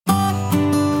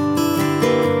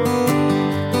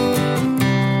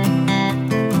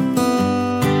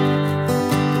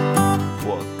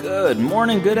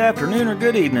morning, good afternoon, or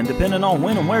good evening, depending on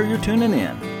when and where you're tuning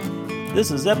in. This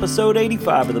is episode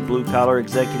 85 of the Blue Collar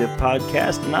Executive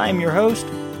Podcast, and I am your host,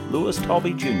 Louis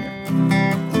Talby Jr.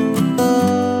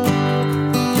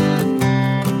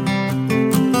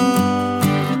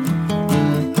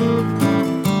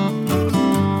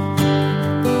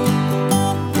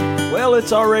 Well,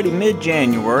 it's already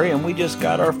mid-January, and we just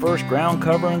got our first ground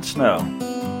covering snow.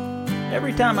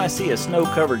 Every time I see a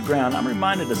snow-covered ground, I'm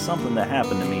reminded of something that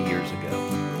happened to me years ago.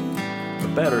 Or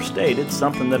better stated,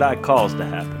 something that I caused to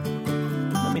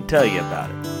happen. Let me tell you about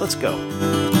it. Let's go.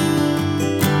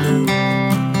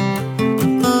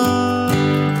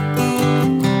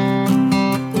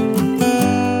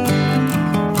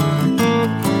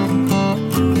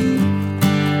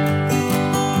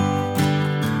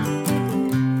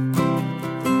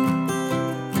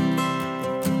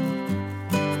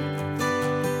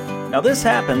 Now this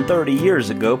happened 30 years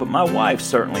ago, but my wife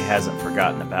certainly hasn't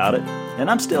forgotten about it,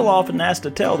 and I'm still often asked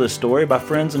to tell this story by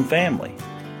friends and family.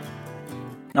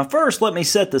 Now first, let me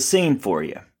set the scene for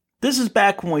you. This is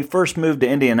back when we first moved to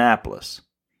Indianapolis.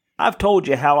 I've told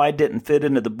you how I didn't fit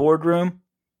into the boardroom,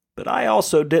 but I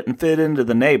also didn't fit into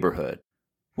the neighborhood.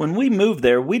 When we moved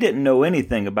there, we didn't know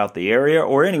anything about the area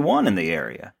or anyone in the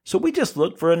area, so we just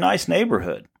looked for a nice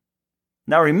neighborhood.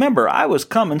 Now remember, I was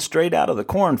coming straight out of the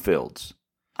cornfields.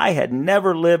 I had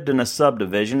never lived in a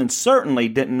subdivision and certainly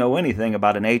didn't know anything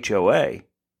about an HOA.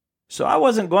 So I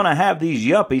wasn't going to have these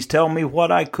yuppies tell me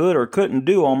what I could or couldn't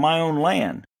do on my own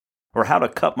land, or how to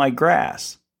cut my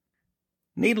grass.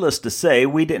 Needless to say,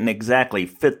 we didn't exactly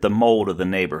fit the mold of the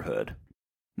neighborhood.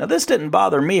 Now this didn't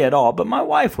bother me at all, but my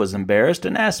wife was embarrassed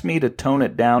and asked me to tone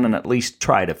it down and at least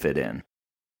try to fit in.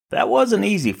 That wasn't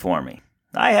easy for me.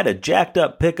 I had a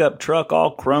jacked-up pickup truck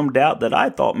all chromed out that I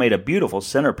thought made a beautiful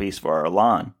centerpiece for our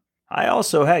lawn. I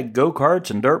also had go-karts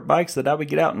and dirt bikes that I would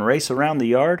get out and race around the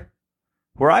yard.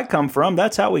 Where I come from,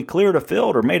 that's how we cleared a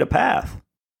field or made a path.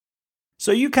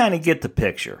 So you kind of get the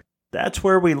picture. That's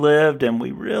where we lived, and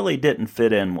we really didn't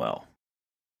fit in well.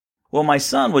 Well, my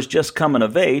son was just coming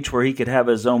of age where he could have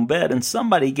his own bed, and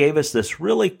somebody gave us this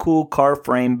really cool car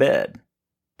frame bed.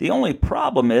 The only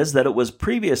problem is that it was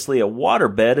previously a water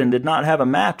bed and did not have a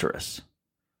mattress.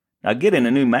 Now getting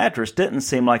a new mattress didn't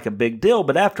seem like a big deal,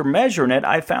 but after measuring it,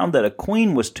 I found that a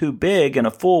queen was too big and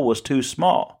a full was too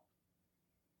small.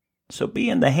 So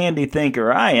being the handy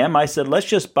thinker I am, I said, let's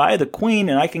just buy the queen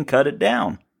and I can cut it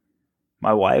down.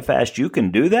 My wife asked, you can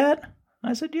do that?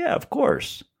 I said, yeah, of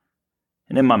course.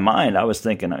 And in my mind, I was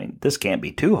thinking, this can't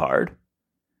be too hard.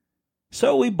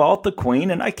 So we bought the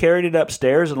queen and I carried it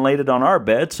upstairs and laid it on our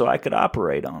bed so I could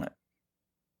operate on it.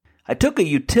 I took a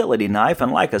utility knife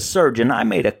and like a surgeon, I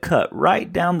made a cut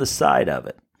right down the side of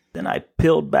it. Then I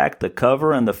peeled back the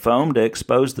cover and the foam to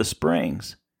expose the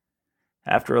springs.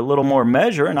 After a little more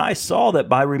measuring, I saw that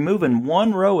by removing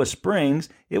one row of springs,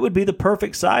 it would be the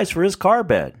perfect size for his car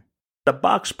bed. The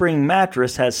box spring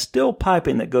mattress has steel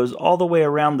piping that goes all the way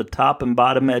around the top and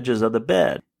bottom edges of the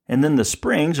bed, and then the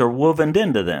springs are woven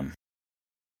into them.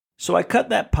 So I cut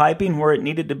that piping where it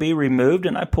needed to be removed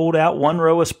and I pulled out one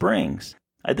row of springs.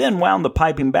 I then wound the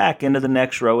piping back into the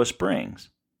next row of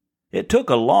springs. It took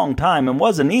a long time and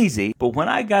wasn't easy, but when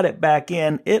I got it back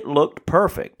in, it looked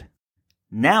perfect.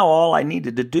 Now all I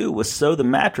needed to do was sew the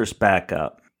mattress back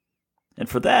up. And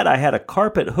for that I had a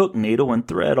carpet hook needle and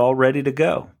thread all ready to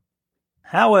go.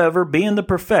 However, being the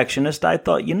perfectionist, I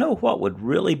thought, you know what would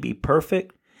really be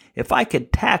perfect? If I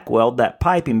could tack weld that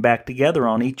piping back together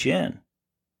on each end.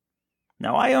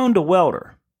 Now, I owned a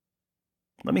welder.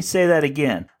 Let me say that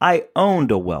again. I owned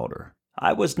a welder.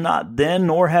 I was not then,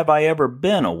 nor have I ever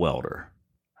been a welder.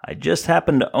 I just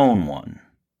happened to own one.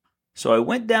 So I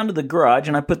went down to the garage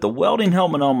and I put the welding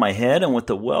helmet on my head, and with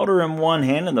the welder in one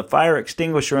hand and the fire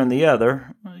extinguisher in the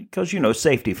other, because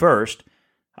safety first,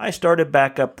 I started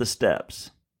back up the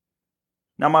steps.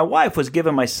 Now, my wife was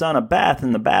giving my son a bath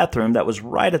in the bathroom that was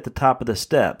right at the top of the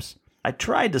steps. I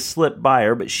tried to slip by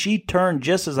her, but she turned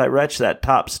just as I reached that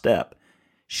top step.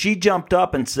 She jumped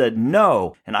up and said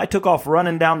no, and I took off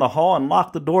running down the hall and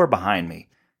locked the door behind me.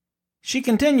 She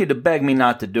continued to beg me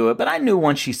not to do it, but I knew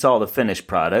once she saw the finished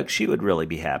product, she would really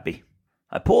be happy.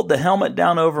 I pulled the helmet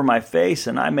down over my face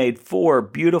and I made 4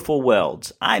 beautiful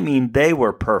welds. They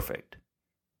were perfect.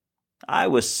 I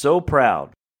was so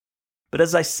proud. But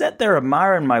as I sat there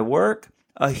admiring my work,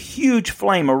 a huge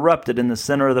flame erupted in the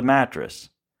center of the mattress.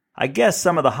 I guess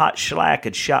some of the hot shellac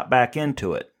had shot back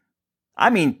into it.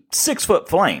 6-foot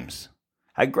flames.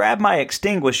 I grabbed my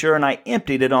extinguisher and I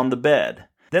emptied it on the bed.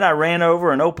 Then I ran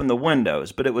over and opened the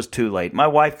windows, but it was too late. My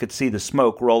wife could see the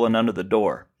smoke rolling under the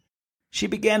door. She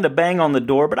began to bang on the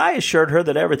door, but I assured her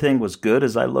that everything was good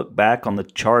as I looked back on the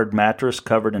charred mattress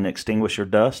covered in extinguisher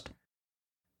dust.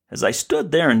 As I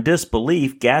stood there in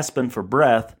disbelief, gasping for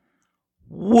breath,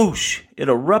 whoosh, it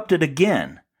erupted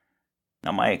again.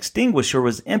 Now my extinguisher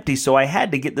was empty, so I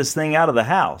had to get this thing out of the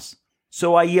house.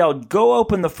 So I yelled, "Go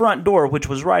open the front door," which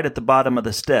was right at the bottom of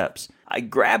the steps. I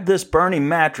grabbed this burning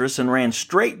mattress and ran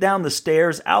straight down the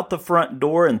stairs, out the front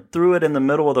door, and threw it in the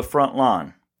middle of the front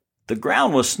lawn. The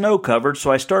ground was snow-covered, so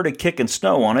I started kicking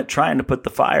snow on it, trying to put the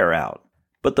fire out.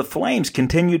 But the flames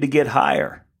continued to get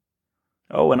higher.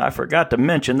 Oh, and I forgot to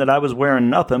mention that I was wearing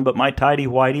nothing but my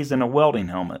tighty-whities and a welding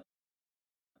helmet.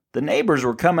 The neighbors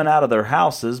were coming out of their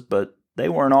houses, but they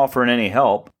weren't offering any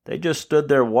help. They just stood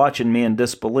there watching me in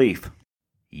disbelief.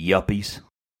 Yuppies.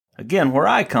 Again, where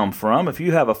I come from, if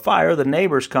you have a fire, the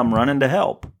neighbors come running to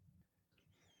help.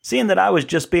 Seeing that I was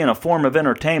just being a form of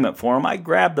entertainment for them, I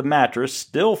grabbed the mattress,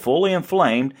 still fully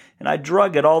inflamed, and I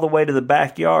drug it all the way to the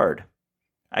backyard.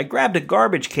 I grabbed a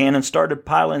garbage can and started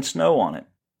piling snow on it.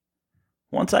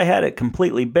 Once I had it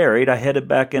completely buried, I headed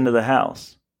back into the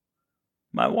house.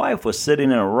 My wife was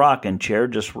sitting in a rocking chair,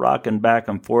 just rocking back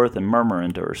and forth and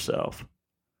murmuring to herself.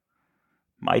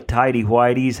 My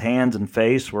tighty-whities, hands and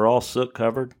face were all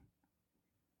soot-covered.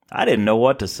 I didn't know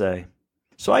what to say,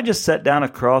 so I just sat down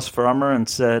across from her and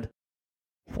said,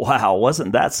 "Wow,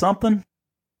 wasn't that something?"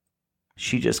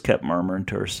 She just kept murmuring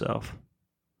to herself.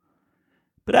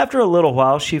 But after a little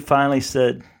while, she finally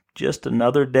said, "Just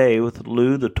another day with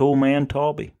Lou the Toolman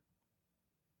Talby."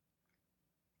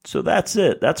 So that's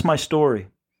it. That's my story.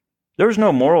 There's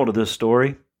no moral to this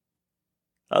story.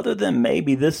 Other than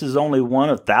maybe this is only one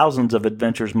of thousands of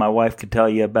adventures my wife could tell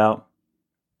you about.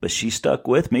 But she stuck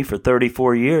with me for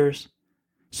 34 years.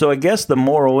 So I guess the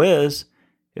moral is,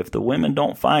 if the women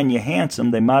don't find you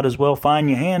handsome, they might as well find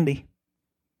you handy.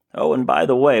 Oh, and by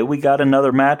the way, we got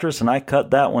another mattress and I cut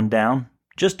that one down.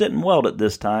 Just didn't weld it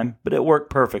this time, but it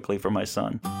worked perfectly for my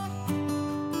son.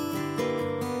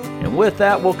 And with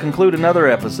that, we'll conclude another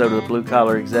episode of the Blue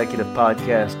Collar Executive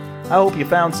Podcast. I hope you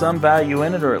found some value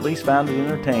in it, or at least found it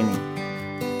entertaining.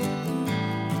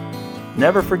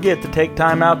 Never forget to take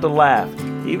time out to laugh,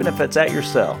 even if it's at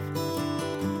yourself.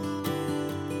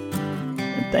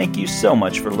 And thank you so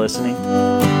much for listening.